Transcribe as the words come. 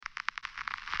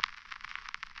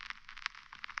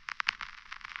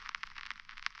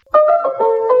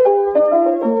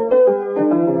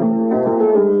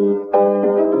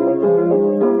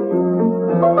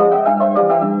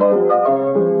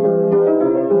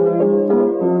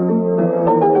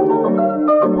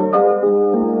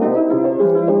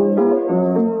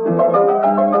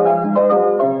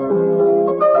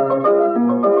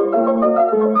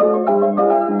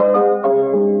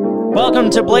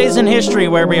to Blazing History,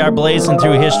 where we are blazing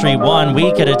through history 1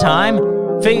 week at a time.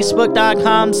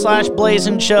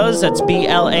 Facebook.com/Blazing Shows. That's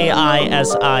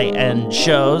BLAISIN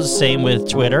Shows. Same with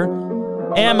Twitter.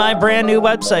 And my brand new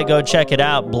website, go check it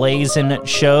out,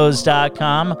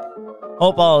 blazingshows.com.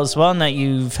 Hope all is well and that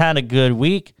you've had a good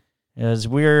week, as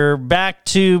we're back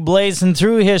to blazing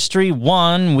through history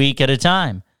 1 week at a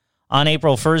time. On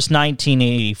April 1st,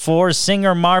 1984,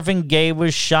 singer Marvin Gaye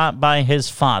was shot by his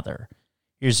father.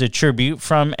 Here's a tribute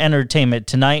from Entertainment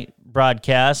Tonight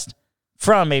broadcast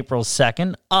from April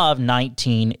 2nd of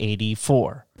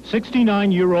 1984.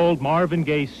 69-year-old Marvin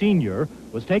Gaye Sr.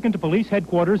 was taken to police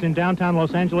headquarters in downtown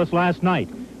Los Angeles last night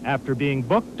after being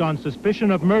booked on suspicion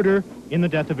of murder in the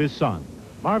death of his son.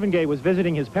 Marvin Gaye was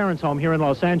visiting his parents' home here in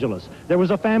Los Angeles. There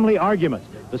was a family argument.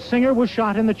 The singer was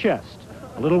shot in the chest.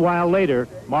 A little while later,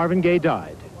 Marvin Gaye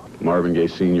died. Marvin Gaye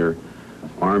Sr.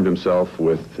 armed himself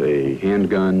with a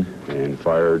handgun and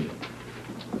fired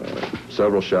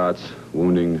several shots,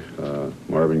 wounding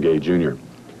Marvin Gaye Jr.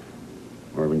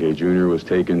 Marvin Gaye Jr. was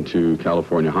taken to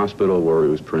California Hospital, where he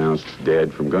was pronounced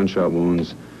dead from gunshot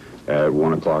wounds at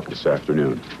 1 o'clock this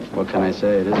afternoon. What can I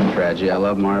say? It is a tragedy. I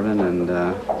love Marvin, and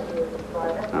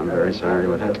I'm very sorry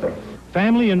what happened.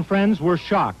 Family and friends were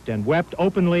shocked and wept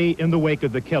openly in the wake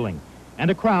of the killing, and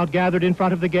a crowd gathered in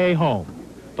front of the Gaye home.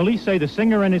 Police say the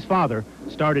singer and his father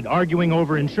started arguing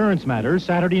over insurance matters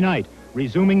Saturday night,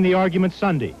 resuming the argument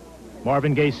Sunday.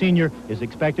 Marvin Gaye Sr. is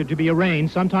expected to be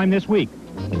arraigned sometime this week.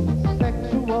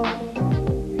 Sexual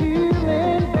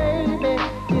healing, baby,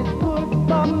 is good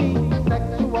for me.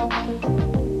 Sexual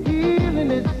healing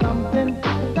is something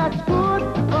that's good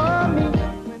for me.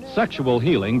 Sexual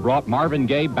healing brought Marvin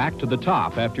Gaye back to the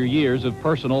top after years of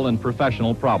personal and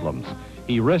professional problems.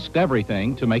 He risked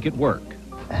everything to make it work.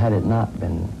 Had it not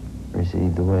been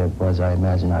received the way it was, I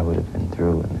imagine I would have been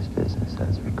through in this business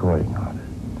as a recording artist.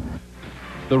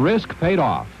 The risk paid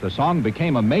off. The song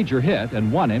became a major hit and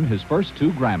won him his first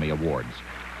 2 Grammy Awards.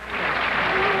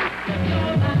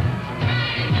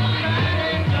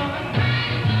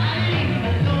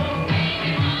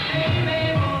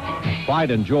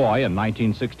 Pride and Joy in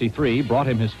 1963 brought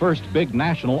him his first big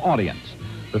national audience.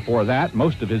 Before that,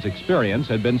 most of his experience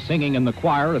had been singing in the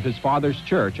choir of his father's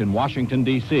church in Washington,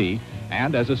 D.C.,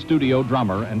 and as a studio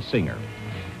drummer and singer.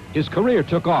 His career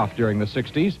took off during the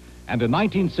 60s, and in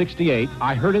 1968,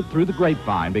 I Heard It Through the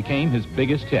Grapevine became his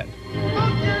biggest hit.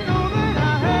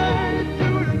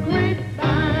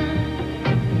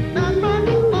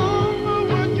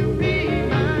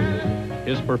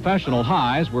 His professional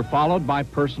highs were followed by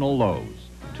personal lows: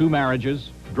 2 marriages,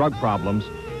 drug problems,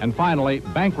 and finally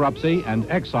bankruptcy and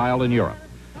exile in Europe.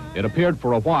 It appeared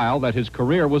for a while that his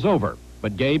career was over,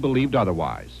 but Gaye believed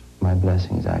otherwise. My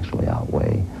blessings actually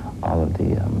outweigh all of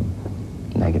the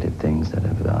negative things that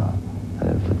have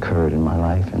occurred in my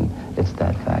life, and it's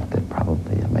that fact that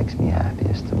probably makes me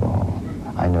happiest of all.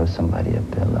 I know somebody up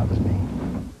there loves me.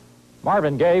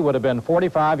 Marvin Gaye would have been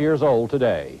 45 years old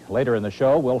today. Later in the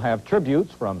show, we'll have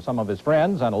tributes from some of his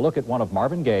friends and a look at one of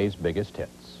Marvin Gaye's biggest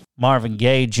hits. Marvin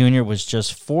Gaye Jr. was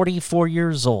just 44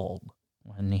 years old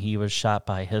when he was shot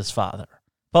by his father.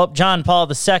 Pope John Paul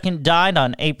II died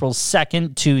on April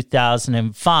 2nd,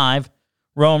 2005.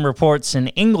 Rome Reports in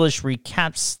English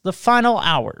recaps the final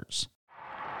hours.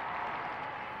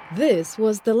 This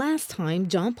was the last time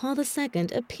John Paul II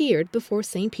appeared before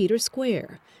St. Peter's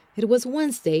Square. It was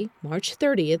Wednesday, March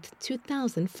 30th,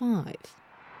 2005.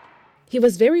 He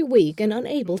was very weak and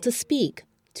unable to speak.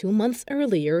 2 months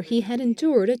earlier, he had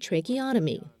endured a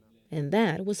tracheotomy, and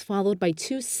that was followed by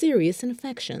 2 serious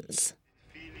infections.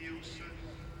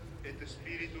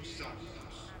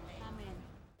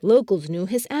 Locals knew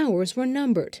his hours were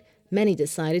numbered. Many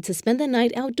decided to spend the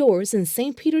night outdoors in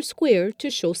St. Peter's Square to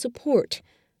show support.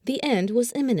 The end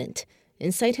was imminent.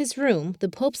 Inside his room, the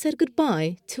Pope said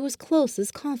goodbye to his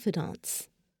closest confidants.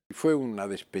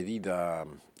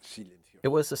 It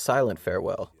was a silent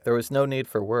farewell. There was no need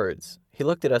for words. He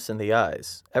looked at us in the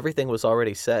eyes. Everything was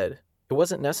already said. It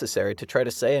wasn't necessary to try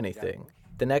to say anything.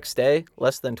 The next day,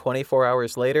 less than 24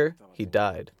 hours later, he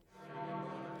died.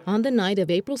 On the night of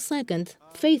April 2nd,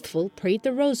 faithful prayed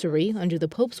the rosary under the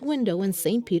Pope's window in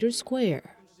St. Peter's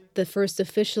Square. The first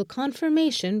official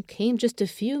confirmation came just a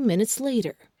few minutes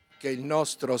later. Che il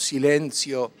nostro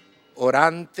silenzio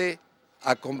orante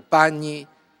accompagni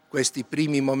questi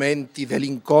primi momenti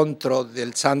dell'incontro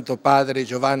del Santo Padre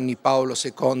Giovanni Paolo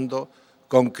II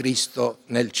con Cristo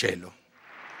nel cielo.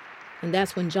 And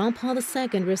that's when John Paul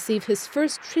II received his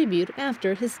first tribute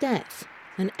after his death,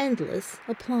 an endless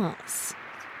applause.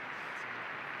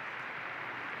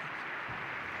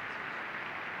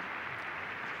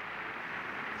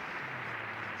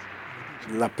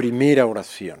 La primera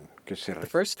oración que se The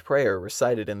first prayer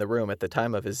recited in the room at the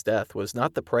time of his death was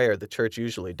not the prayer the church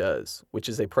usually does, which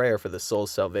is a prayer for the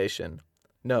soul's salvation.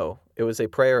 No, it was a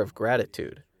prayer of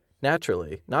gratitude.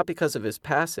 Naturally, not because of his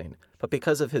passing, but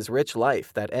because of his rich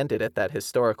life that ended at that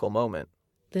historical moment.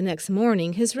 The next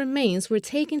morning, his remains were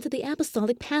taken to the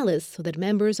Apostolic Palace so that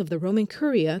members of the Roman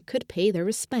Curia could pay their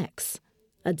respects.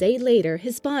 A day later,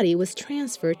 his body was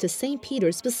transferred to St.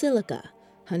 Peter's Basilica.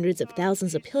 Hundreds of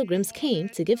thousands of pilgrims came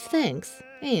to give thanks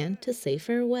and to say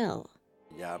farewell.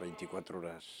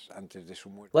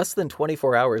 Less than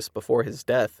 24 hours before his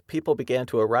death, people began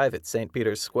to arrive at St.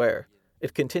 Peter's Square.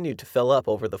 It continued to fill up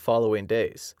over the following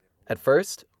days. At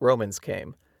first, Romans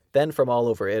came, then from all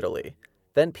over Italy.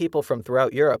 Then people from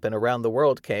throughout Europe and around the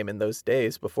world came in those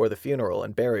days before the funeral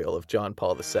and burial of John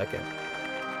Paul II.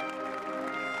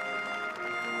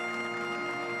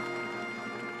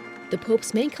 The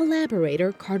Pope's main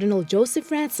collaborator, Cardinal Joseph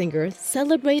Ratzinger,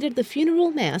 celebrated the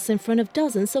funeral mass in front of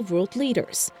dozens of world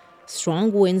leaders.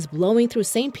 Strong winds blowing through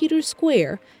St. Peter's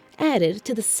Square added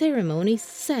to the ceremony's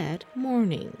sad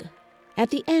mourning.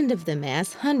 At the end of the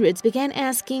mass, hundreds began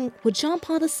asking, would John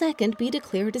Paul II be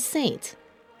declared a saint?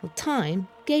 Well, time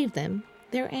gave them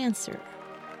their answer.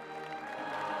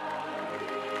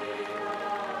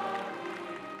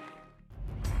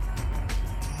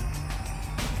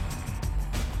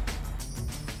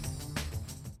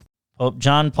 Pope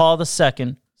John Paul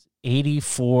II,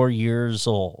 84 years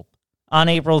old. On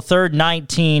April 3rd,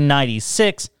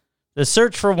 1996, the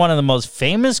search for one of the most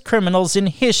famous criminals in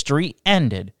history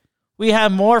ended. We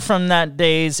have more from that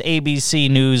day's ABC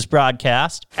News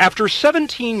broadcast. After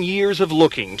 17 years of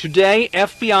looking, today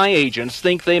FBI agents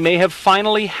think they may have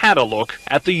finally had a look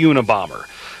at the Unabomber.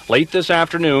 Late this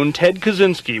afternoon, Ted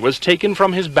Kaczynski was taken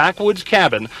from his backwoods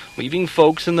cabin, leaving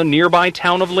folks in the nearby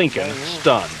town of Lincoln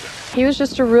stunned. He was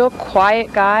just a real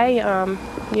quiet guy.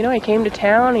 He came to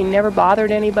town. He never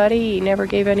bothered anybody. He never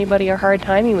gave anybody a hard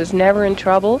time. He was never in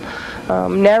trouble.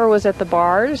 Never was at the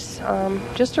bars.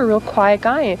 Just a real quiet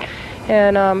guy.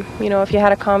 And, if you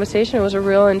had a conversation, it was a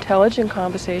real intelligent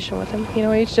conversation with him.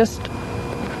 He's just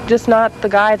not the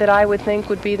guy that I would think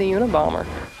would be the Unabomber.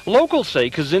 Locals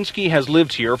say Kaczynski has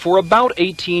lived here for about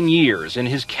 18 years in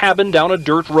his cabin down a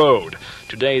dirt road.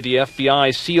 Today, the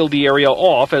FBI sealed the area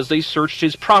off as they searched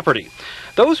his property.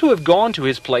 Those who have gone to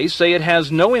his place say it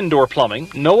has no indoor plumbing,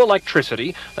 no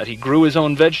electricity, that he grew his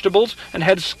own vegetables, and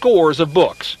had scores of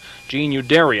books. Gene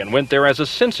Udarian went there as a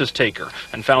census taker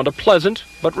and found a pleasant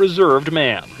but reserved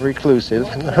man. Reclusive,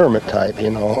 hermit type,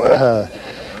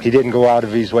 He didn't go out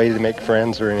of his way to make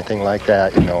friends or anything like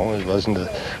that, He wasn't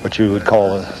what you would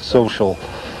call a social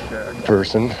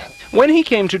person. When he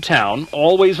came to town,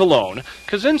 always alone,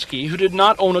 Kaczynski, who did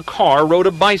not own a car, rode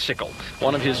a bicycle.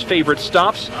 One of his favorite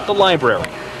stops, the library.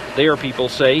 There, people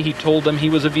say he told them he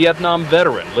was a Vietnam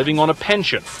veteran living on a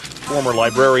pension. Former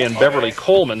librarian Beverly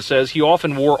Coleman says he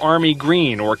often wore army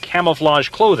green or camouflage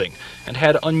clothing and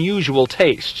had unusual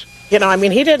taste. He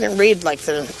didn't read like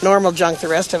the normal junk the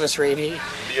rest of us read. Did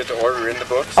you have to order in the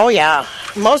books? Oh, yeah.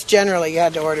 Most generally, you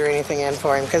had to order anything in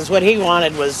for him because what he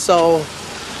wanted was so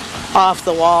off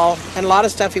the wall, and a lot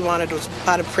of stuff he wanted was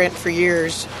out of print for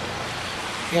years.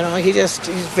 He's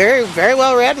very, very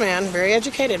well read man, very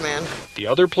educated man. The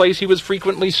other place he was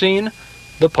frequently seen,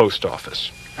 the post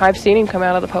office. I've seen him come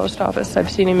out of the post office. I've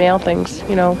seen him mail things,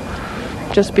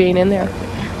 just being in there.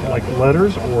 Like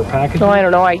letters or packages? No, I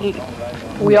don't know.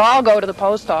 We all go to the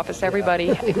post office,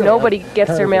 everybody. Nobody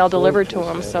gets their mail delivered to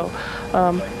them, so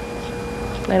I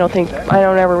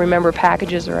don't ever remember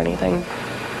packages or anything.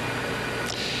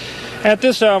 At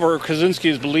this hour, Kaczynski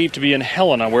is believed to be in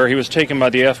Helena, where he was taken by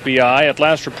the FBI. At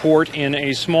last report, in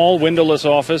a small windowless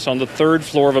office on the third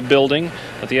floor of a building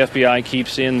that the FBI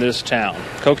keeps in this town.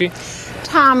 Koki?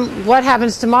 Tom, what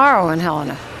happens tomorrow in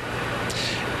Helena?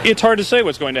 It's hard to say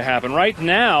what's going to happen. Right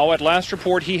now, at last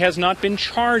report, he has not been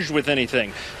charged with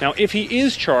anything. Now, if he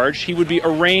is charged, he would be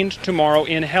arraigned tomorrow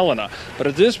in Helena. But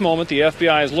at this moment, the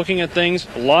FBI is looking at things.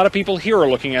 A lot of people here are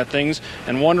looking at things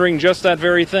and wondering just that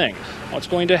very thing. What's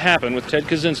going to happen with Ted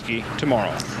Kaczynski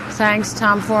tomorrow? Thanks,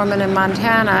 Tom Foreman in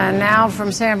Montana. And now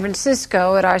from San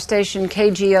Francisco at our station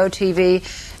KGO-TV,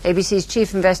 ABC's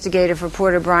chief investigative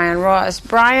reporter Brian Ross.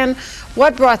 Brian,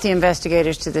 what brought the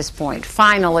investigators to this point?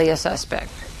 Finally a suspect.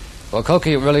 Well, Cokie,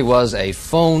 it really was a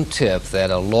phone tip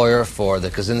that a lawyer for the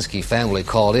Kaczynski family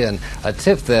called in, a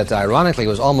tip that ironically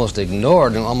was almost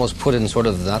ignored and almost put in sort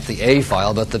of not the A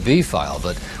file but the B file.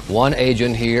 But one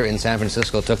agent here in San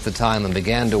Francisco took the time and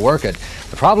began to work it.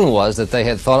 The problem was that they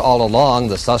had thought all along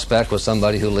the suspect was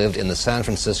somebody who lived in the San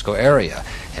Francisco area.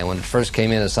 And when it first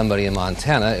came in as somebody in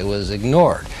Montana, it was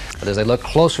ignored. But as they looked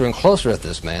closer and closer at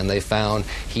this man, they found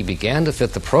he began to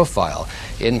fit the profile.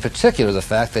 In particular, the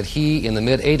fact that he, in the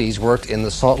mid-'80s, worked in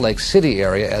the Salt Lake City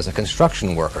area as a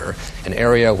construction worker, an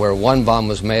area where one bomb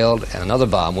was mailed and another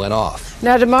bomb went off.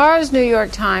 Now, tomorrow's New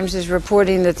York Times is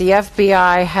reporting that the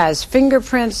FBI has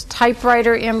fingerprints,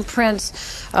 typewriter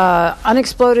imprints,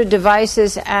 unexploded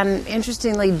devices, and,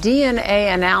 interestingly,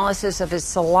 DNA analysis of his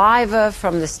saliva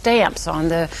from the stamps on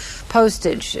the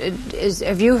postage.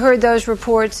 Have you heard those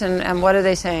reports, and what are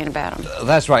they saying about them?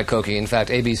 That's right, Cokie. In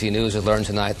fact, ABC News has learned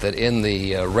tonight that in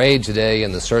the raid today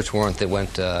and the search warrant that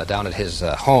went down at his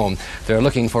home, they're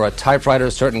looking for a typewriter,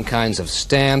 certain kinds of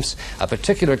stamps, a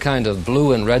particular kind of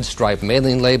blue and red stripe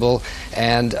mailing label,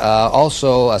 and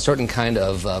also a certain kind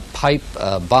of pipe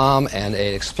bomb and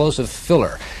an explosive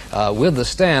filler. With the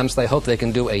stamps, they hope they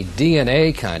can do a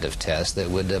DNA kind of test that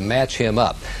would match him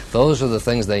up. Those are the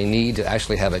things they need to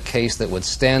actually have a case that would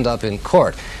stand up in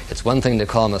court. It's one thing to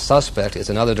call him a suspect, it's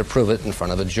another to prove it in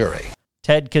front of a jury.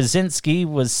 Ted Kaczynski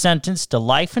was sentenced to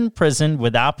life in prison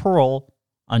without parole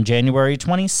on January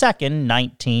 22,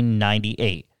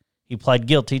 1998. He pled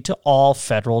guilty to all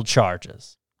federal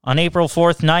charges. On April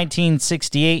 4th,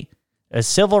 1968, a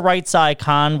civil rights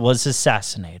icon was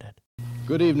assassinated.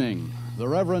 Good evening. The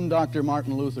Reverend Dr.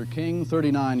 Martin Luther King,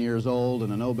 39 years old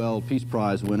and a Nobel Peace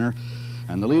Prize winner,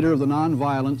 and the leader of the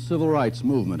nonviolent civil rights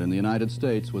movement in the United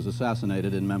States, was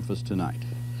assassinated in Memphis tonight.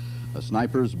 A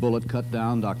sniper's bullet cut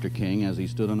down Dr. King as he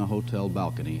stood on a hotel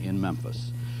balcony in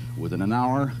Memphis. Within an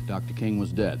hour, Dr. King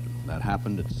was dead. That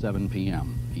happened at 7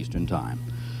 p.m. Eastern Time.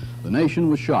 The nation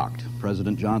was shocked.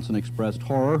 President Johnson expressed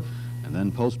horror and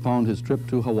then postponed his trip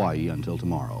to Hawaii until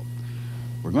tomorrow.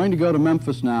 We're going to go to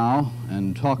Memphis now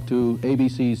and talk to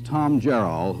ABC's Tom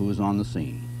Gerrall, who is on the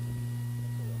scene.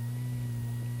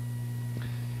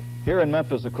 Here in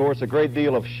Memphis, of course, a great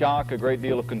deal of shock, a great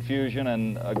deal of confusion,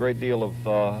 and a great deal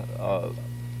of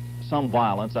some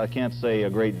violence. I can't say a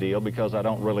great deal because I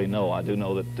don't really know. I do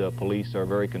know that police are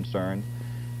very concerned,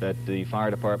 that the fire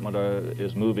department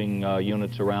is moving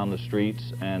units around the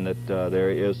streets, and that there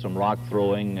is some rock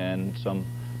throwing and some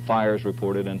fires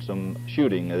reported and some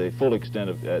shooting. The full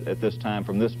extent of at this time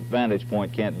from this vantage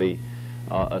point can't be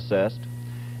assessed.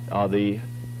 The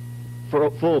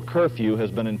full curfew has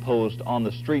been imposed on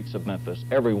the streets of Memphis.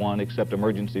 Everyone except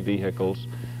emergency vehicles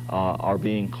are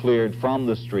being cleared from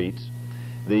the streets.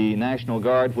 The National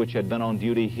Guard, which had been on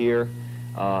duty here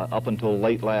up until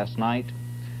late last night,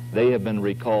 they have been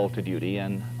recalled to duty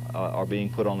and are being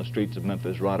put on the streets of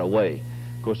Memphis right away.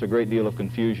 Of course, a great deal of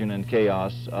confusion and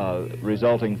chaos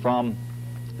resulting from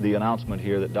the announcement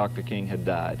here that Dr. King had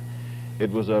died. It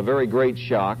was a very great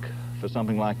shock for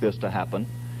something like this to happen.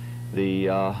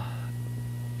 The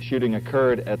shooting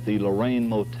occurred at the Lorraine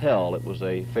Motel. It was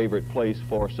a favorite place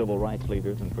for civil rights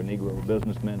leaders and for Negro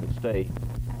businessmen to stay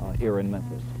here in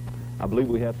Memphis. I believe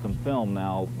we have some film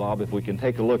now, Bob, if we can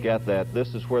take a look at that.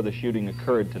 This is where the shooting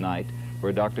occurred tonight,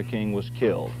 where Dr. King was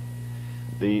killed.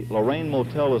 The Lorraine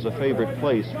Motel is a favorite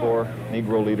place for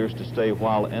Negro leaders to stay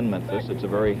while in Memphis. It's a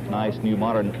very nice, new,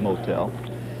 modern motel.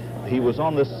 He was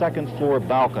on this second floor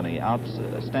balcony,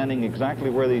 standing exactly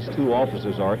where these two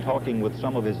officers are, talking with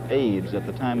some of his aides at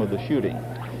the time of the shooting.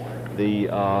 The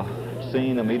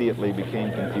scene immediately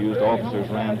became confused. Officers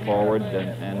ran forward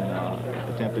and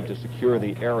attempted to secure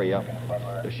the area.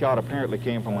 The shot apparently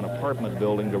came from an apartment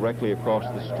building directly across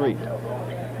the street.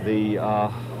 The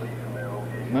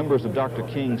members of Dr.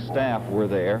 King's staff were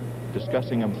there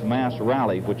discussing a mass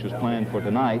rally which was planned for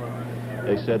tonight.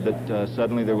 They said that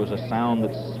suddenly there was a sound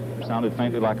that sounded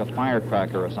faintly like a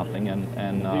firecracker or something, and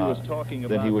he was talking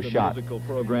about then he was shot. Musical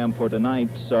program for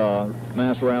tonight's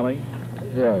mass rally?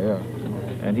 Yeah.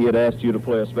 And he had asked you to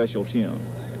play a special tune?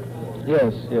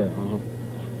 Yes, yeah.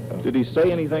 Did he say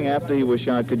anything after he was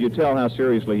shot? Could you tell how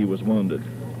seriously he was wounded?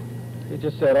 He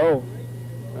just said, "Oh,"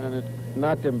 and it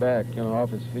knocked him back, off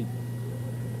his feet.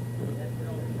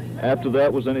 After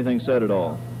that, was anything said at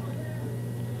all?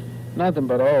 Nothing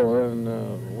but "oh,"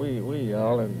 and we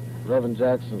yelled, and Reverend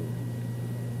Jackson,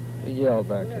 he yelled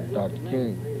back to Dr.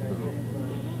 King.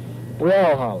 We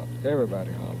all hollered.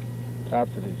 Everybody hollered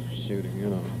after the shooting,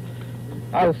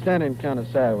 I was standing kind of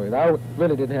sideways. I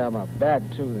really didn't have my back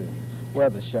to where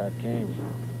the shot came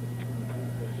from.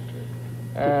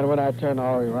 And when I turned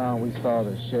all the way around, we saw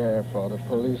the sheriff or the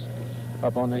police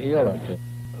up on the hill up there.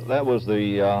 That was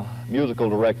the musical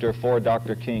director for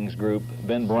Dr. King's group,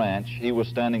 Ben Branch. He was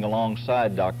standing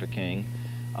alongside Dr. King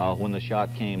when the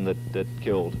shot came that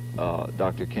killed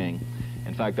Dr. King.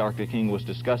 In fact, Dr. King was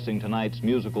discussing tonight's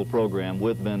musical program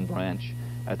with Ben Branch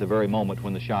at the very moment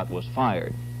when the shot was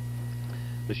fired.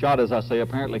 The shot, as I say,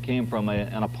 apparently came from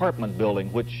an apartment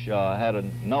building which had a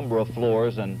number of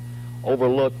floors and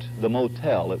overlooked the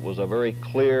motel. It was a very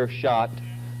clear shot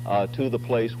to the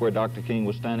place where Dr. King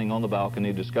was standing on the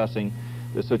balcony discussing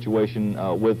the situation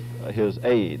with his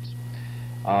aides.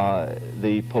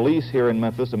 The police here in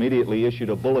Memphis immediately issued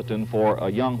a bulletin for a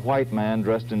young white man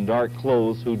dressed in dark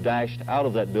clothes who dashed out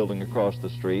of that building across the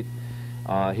street.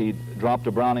 He dropped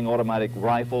a Browning automatic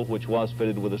rifle, which was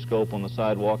fitted with a scope, on the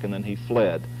sidewalk, and then he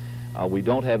fled. We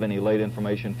don't have any late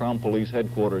information from police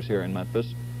headquarters here in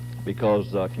Memphis because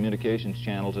communications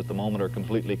channels at the moment are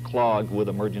completely clogged with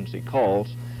emergency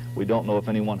calls. We don't know if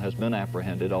anyone has been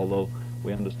apprehended, although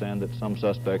we understand that some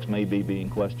suspects may be being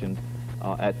questioned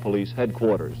at police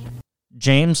headquarters.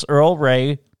 James Earl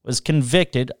Ray was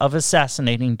convicted of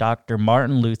assassinating Dr.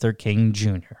 Martin Luther King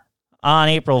Jr. On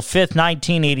April 5th,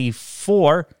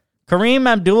 1984, Kareem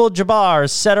Abdul-Jabbar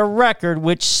set a record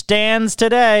which stands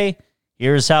today.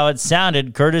 Here's how it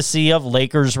sounded, courtesy of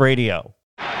Lakers Radio.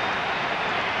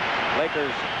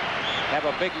 Lakers have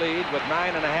a big lead with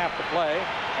 9.5 to play,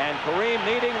 and Kareem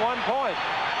needing 1 point.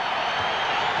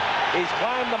 He's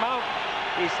climbed the mountain.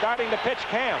 He's starting to pitch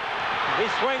camp. He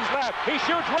swings left. He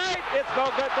shoots right. It's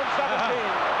no good from 17.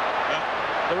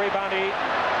 The rebound,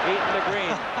 Eaton to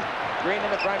Green. Green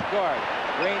in the front court.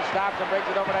 Green stops and brings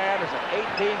it over to Anderson.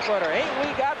 18-footer. Ain't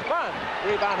we got fun?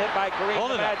 Rebound hit by Kareem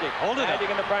to Magic. Magic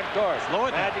in the front court.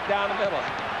 Magic down the middle.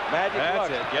 Magic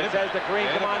looks. It says to Kareem,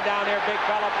 come on down here, big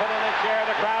fella. Put in a chair.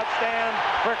 The crowd stands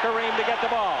for Kareem to get the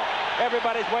ball.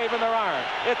 Everybody's waving their arms.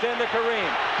 It's into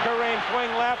Kareem. Kareem swing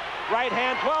left. Right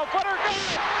hand 12-footer.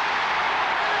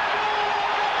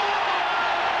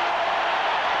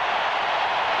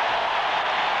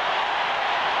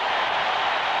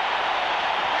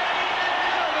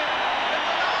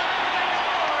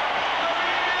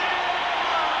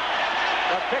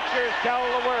 Pictures tell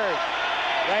the words.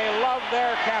 They love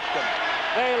their captain.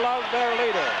 They love their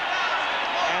leader.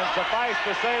 And suffice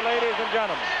to say, ladies and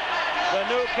gentlemen, the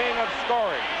new king of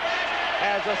scoring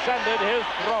has ascended his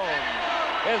throne.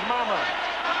 His mama,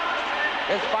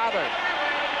 his father.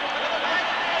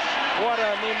 What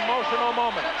an emotional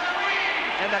moment.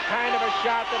 And the kind of a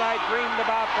shot that I dreamed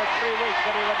about for 3 weeks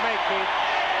that he would make, Keith,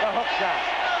 the hook shot.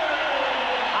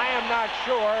 I am not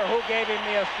sure who gave him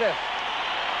the assist.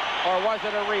 Or was it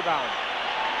a rebound?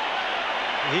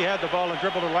 He had the ball and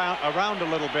dribbled around a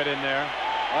little bit in there.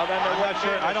 Well, then I'm not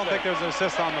sure. I don't think there's an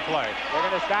assist on the play. They're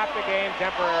going to stop the game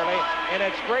temporarily, and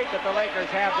it's great that the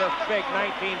Lakers have this big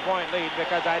 19-point lead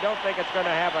because I don't think it's going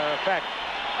to have an effect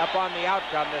upon the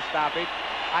outcome, this stoppage.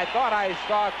 I thought I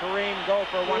saw Kareem go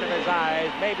for one of his eyes,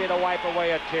 maybe to wipe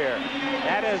away a tear.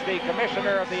 That is the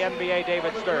commissioner of the NBA,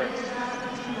 David Stern.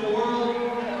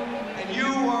 And you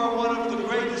are one of the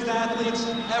greatest athletes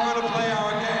ever to play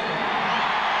our game.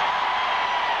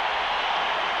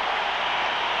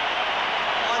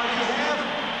 On behalf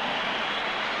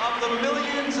of the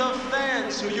millions of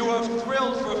fans who you have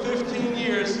thrilled for 15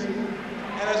 years,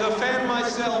 and as a fan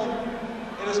myself,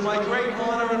 it is my great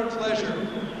honor and pleasure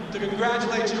to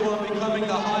congratulate you on becoming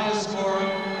the highest scorer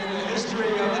in the history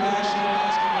of the National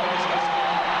Basketball Association.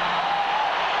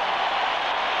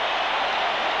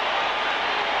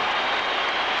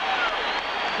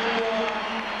 You are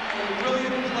a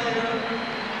brilliant player.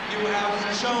 You have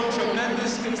shown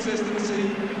tremendous consistency.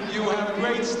 You have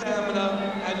great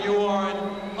stamina, and you are an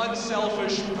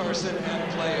unselfish person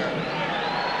and player.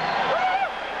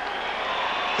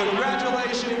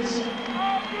 Congratulations,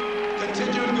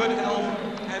 continued good health,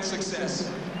 and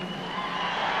success.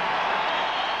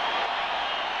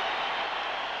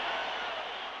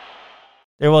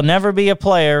 There will never be a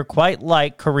player quite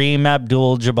like Kareem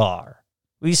Abdul-Jabbar.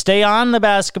 We stay on the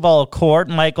basketball court.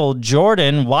 Michael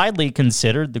Jordan, widely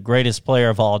considered the greatest player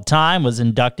of all time, was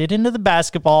inducted into the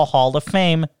Basketball Hall of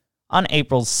Fame on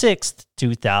April 6th,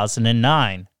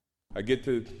 2009. I get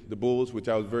to the Bulls, which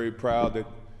I was very proud that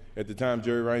at the time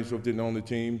Jerry Reinsdorf didn't own the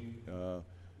team.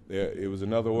 It was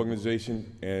another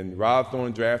organization, and Rob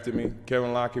Thorne drafted me.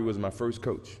 Kevin Lockett was my first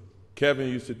coach. Kevin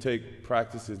used to take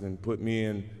practices and put me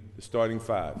in the starting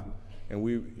five. And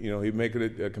he'd make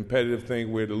it a competitive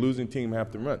thing where the losing team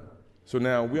have to run. So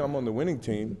now I'm on the winning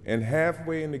team, and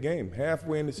halfway in the game,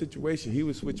 halfway in the situation, he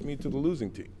would switch me to the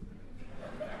losing team.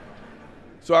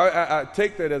 So I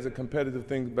take that as a competitive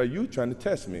thing by you trying to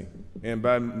test me. And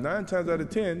by 9 times out of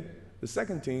 10, the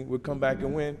second team would come back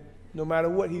and win no matter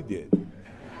what he did.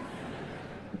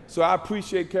 So I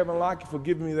appreciate Kevin Lockett for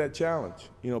giving me that challenge,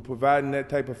 providing that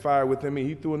type of fire within me.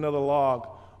 He threw another log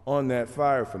on that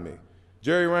fire for me.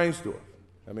 Jerry Reinsdorf,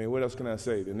 what else can I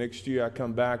say? The next year I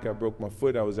come back, I broke my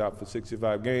foot. I was out for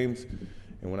 65 games.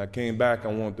 And when I came back, I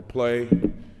wanted to play.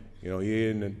 He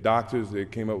and the doctors, they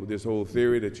came up with this whole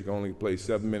theory that you can only play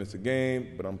 7 minutes a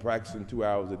game, but I'm practicing 2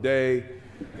 hours a day.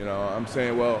 I'm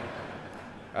saying, well,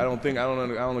 I don't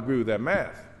agree with that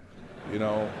math,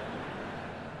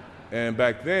 And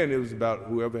back then, it was about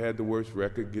whoever had the worst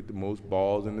record get the most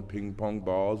balls and the ping pong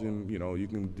balls, and you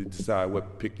can decide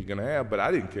what pick you're gonna have. But I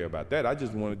didn't care about that. I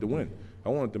just wanted to win. I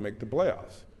wanted to make the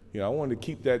playoffs. I wanted to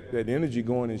keep that energy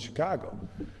going in Chicago.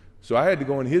 So I had to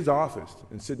go in his office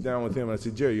and sit down with him. And I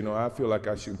said, Jerry, I feel like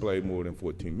I shouldn't play more than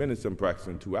 14 minutes. I'm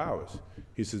practicing 2 hours.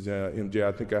 He says, MJ,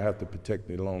 I think I have to protect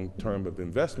the long term of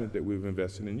investment that we've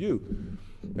invested in you.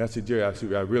 And I said, Jerry,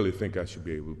 I really think I should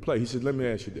be able to play. He said, let me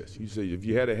ask you this. He said, if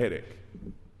you had a headache,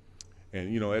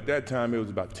 and at that time it was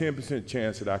about 10%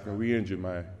 chance that I can re-injure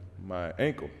my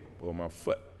ankle or my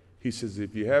foot. He says,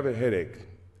 if you have a headache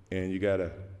and you got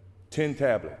 10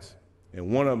 tablets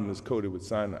and one of them is coated with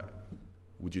cyanide,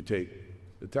 would you take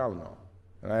the Tylenol?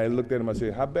 And I looked at him, I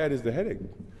said, how bad is the headache?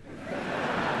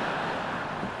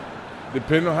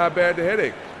 Depending on how bad the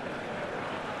headache.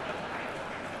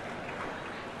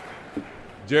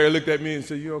 Jerry looked at me and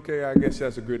said, you okay? I guess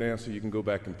that's a good answer. You can go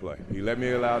back and play. He let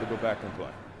me allow to go back and play.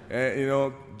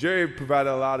 And, Jerry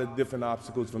provided a lot of different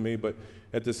obstacles for me, but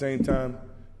at the same time,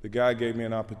 the guy gave me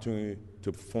an opportunity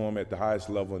to perform at the highest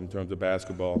level in terms of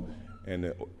basketball.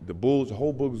 And the Bulls, the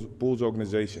whole Bulls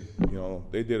organization,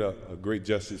 they did a great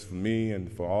justice for me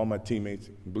and for all my teammates.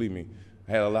 Believe me,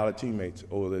 I had a lot of teammates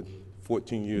over the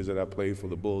 14 years that I played for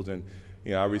the Bulls. And,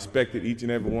 I respected each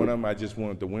and every one of them. I just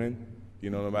wanted to win,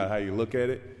 no matter how you look at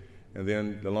it. And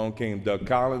then along came Doug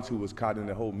Collins, who was caught in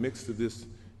the whole mix of this,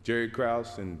 Jerry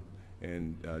Krause and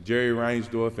Jerry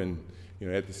Reinsdorf. And,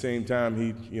 at the same time,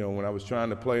 when I was trying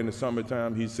to play in the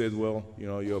summertime, he said, well,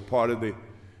 you're a part of the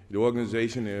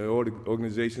organization, and the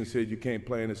organization said you can't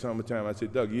play in the summertime. I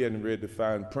said, Doug, you hadn't read the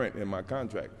fine print in my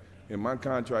contract. And my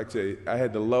contract said I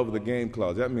had the love of the game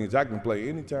clause. That means I can play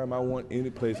anytime I want, any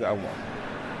place I want.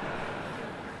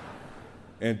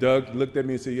 And Doug looked at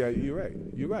me and said, yeah,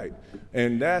 you're right.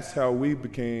 And that's how we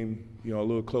became, a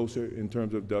little closer in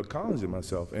terms of Doug Collins and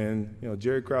myself. And,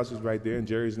 Jerry Krause is right there, and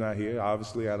Jerry's not here.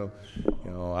 Obviously, I don't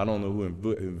know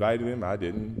who invited him. I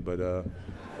didn't, but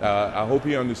I hope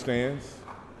he understands.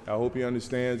 I hope he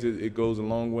understands it goes a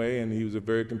long way, and he was a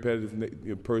very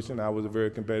competitive person. I was a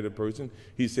very competitive person.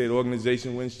 He said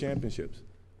organization wins championships.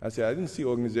 I said, I didn't see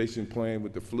organization playing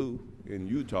with the flu in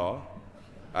Utah.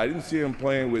 I didn't see him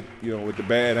playing with, with the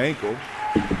bad ankle.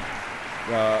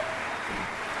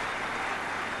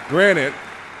 Granted,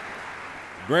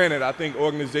 I think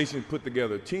organizations put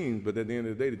together teams, but at the end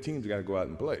of the day, the teams got to go out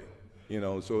and play.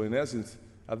 So in essence,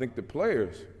 I think the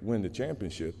players win the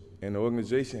championship, and the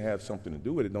organization has something to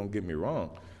do with it, don't get me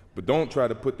wrong. But don't try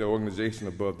to put the organization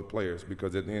above the players,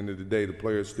 because at the end of the day, the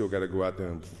players still got to go out there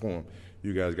and perform.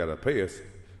 You guys got to pay us,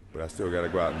 but I still got to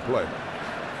go out and play.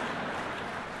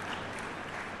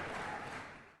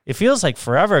 It feels like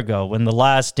forever ago when The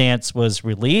Last Dance was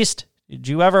released. Did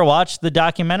you ever watch the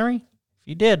documentary? If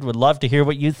you did, would love to hear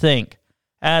what you think.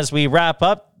 As we wrap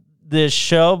up this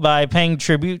show by paying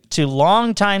tribute to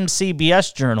longtime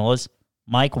CBS journalist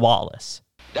Mike Wallace.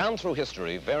 Down through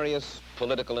history, various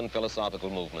political and philosophical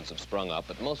movements have sprung up,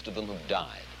 but most of them have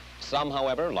died. Some,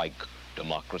 however, like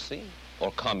democracy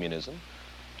or communism,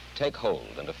 take hold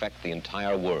and affect the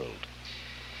entire world.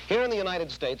 Here in the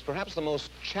United States, perhaps the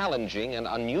most challenging and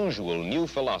unusual new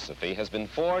philosophy has been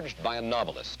forged by a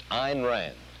novelist, Ayn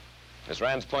Rand. Miss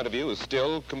Rand's point of view is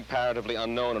still comparatively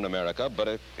unknown in America, but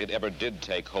if it ever did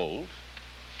take hold,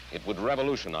 it would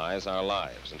revolutionize our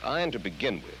lives. And Ayn, to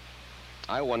begin with,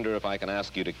 I wonder if I can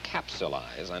ask you to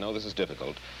capsulize. I know this is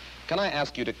difficult. Can I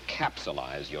ask you to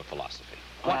capsulize your philosophy?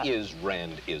 What is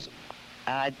Randism?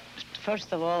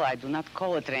 First of all, I do not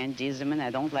call it Randism, and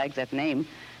I don't like that name.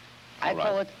 I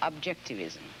call it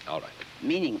objectivism. All right.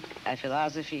 Meaning a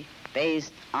philosophy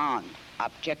based on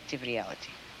objective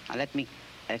reality. Now let me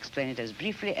explain it as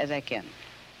briefly as I can.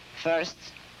 First,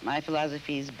 my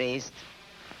philosophy is based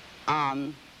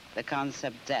on the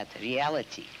concept that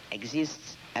reality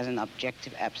exists as an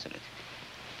objective absolute.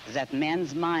 That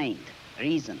man's mind,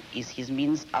 reason, is his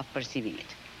means of perceiving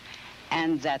it.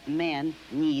 And that man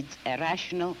needs a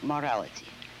rational morality.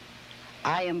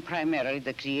 I am primarily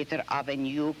the creator of a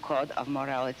new code of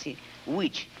morality,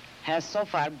 which has so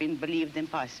far been believed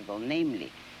impossible,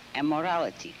 namely, a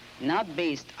morality not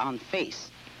based on faith.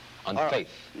 On faith?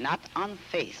 Not on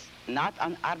faith, not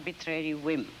on arbitrary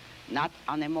whim, not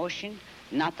on emotion,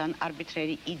 not on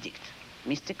arbitrary edict,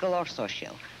 mystical or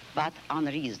social, but on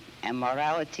reason, a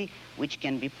morality which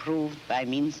can be proved by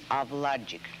means of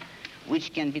logic,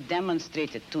 which can be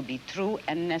demonstrated to be true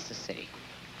and necessary.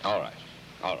 All right,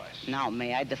 all right. Now,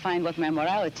 may I define what my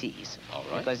morality is? All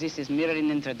right. Because this is merely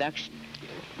an introduction.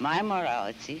 My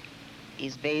morality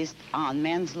is based on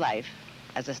man's life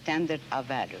as a standard of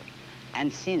value.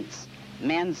 And since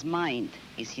man's mind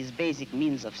is his basic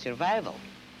means of survival,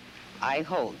 I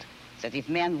hold that if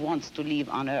man wants to live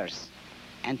on Earth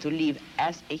and to live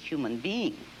as a human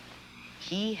being,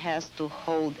 he has to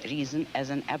hold reason as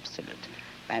an absolute,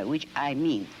 by which I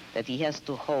mean that he has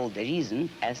to hold reason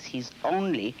as his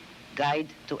only guide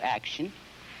to action,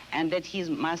 and that he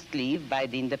must live by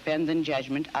the independent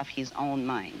judgment of his own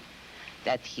mind,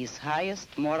 that his highest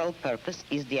moral purpose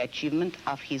is the achievement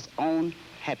of his own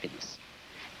happiness,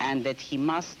 and that he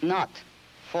must not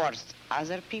force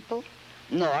other people,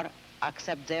 nor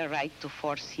accept their right to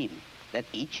force him, that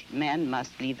each man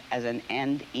must live as an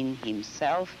end in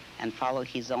himself and follow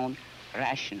his own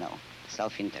rational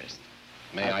self-interest.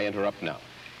 May I interrupt now?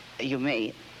 You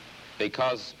may.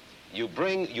 Because you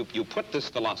put this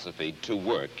philosophy to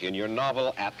work in your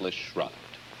novel Atlas Shrugged.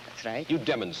 That's right. You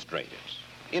demonstrate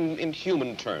it in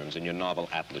human terms in your novel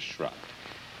Atlas Shrugged.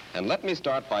 And let me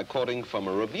start by quoting from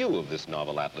a review of this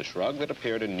novel Atlas Shrugged that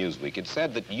appeared in Newsweek. It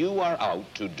said that you are out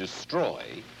to destroy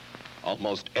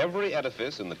almost every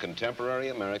edifice in the contemporary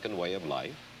American way of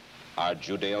life, our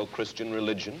Judeo-Christian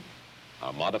religion,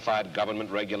 our modified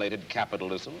government-regulated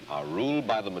capitalism, our rule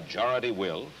by the majority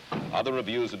will. Other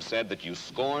reviews have said that you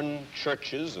scorn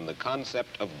churches and the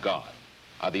concept of God.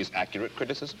 Are these accurate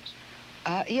criticisms?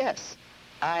 Yes,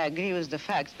 I agree with the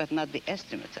facts, but not the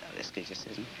estimate of this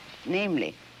criticism.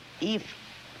 Namely, if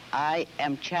I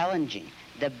am challenging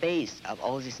the base of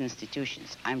all these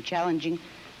institutions, I'm challenging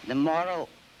the moral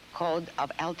code of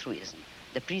altruism,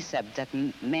 the precept that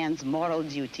man's moral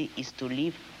duty is to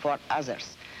live for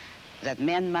others, that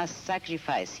man must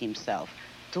sacrifice himself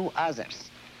to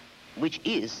others, which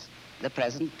is the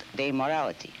present-day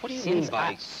morality. What do you mean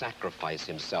by sacrifice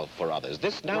himself for others?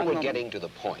 Now we're getting to the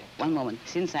point. One moment.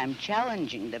 Since I'm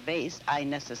challenging the base, I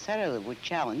necessarily would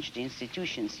challenge the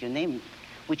institutions, you name,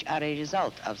 which are a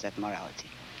result of that morality.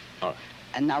 All right.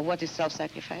 And now what is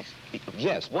self-sacrifice?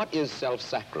 Yes, what is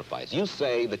self-sacrifice? You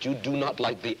say that you do not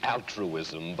like the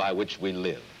altruism by which we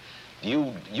live.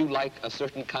 You like a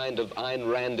certain kind of Ayn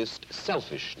Randist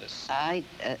selfishness. I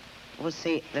would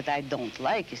say that I don't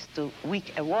like is too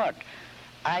weak a word.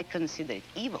 I consider it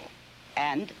evil.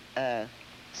 And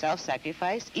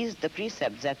self-sacrifice is the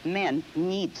precept that man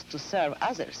needs to serve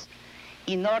others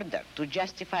in order to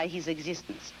justify his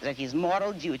existence, that his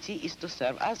moral duty is to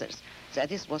serve others.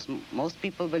 That is what most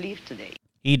people believe today.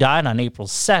 He died on April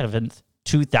 7th,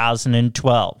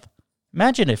 2012.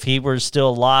 Imagine if he were still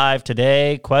alive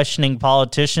today, questioning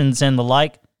politicians and the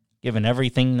like, given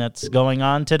everything that's going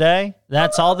on today.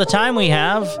 That's all the time we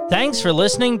have. Thanks for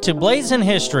listening to Blazing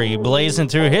History, blazing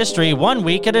through history 1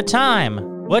 week at a time.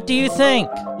 What do you think?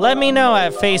 Let me know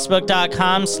at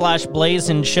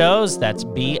facebook.com/BlazinShows. That's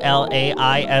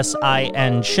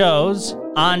BLAISIN shows.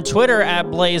 On Twitter at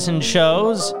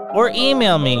BlazinShows. Or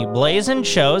email me,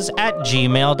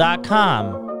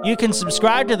 blazinshows@gmail.com. You can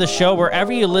subscribe to the show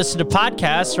wherever you listen to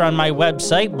podcasts or on my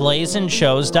website,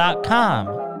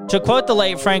 blazinshows.com. To quote the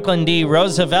late Franklin D.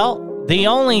 Roosevelt, the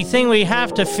only thing we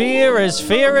have to fear is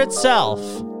fear itself.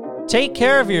 Take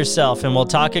care of yourself, and we'll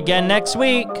talk again next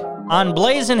week. On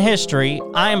Blazing History,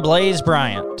 I'm Blaze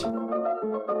Bryant.